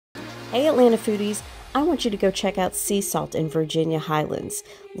Hey Atlanta foodies, I want you to go check out Sea Salt in Virginia Highlands.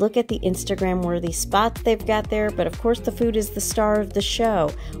 Look at the Instagram worthy spots they've got there, but of course the food is the star of the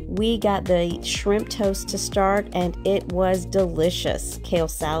show. We got the shrimp toast to start and it was delicious. Kale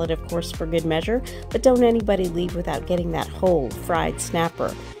salad of course for good measure, but don't anybody leave without getting that whole fried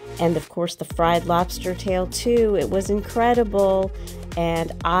snapper. And of course the fried lobster tail too, it was incredible.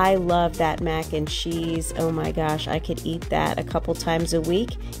 And I love that mac and cheese. Oh my gosh, I could eat that a couple times a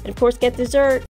week. And of course get dessert.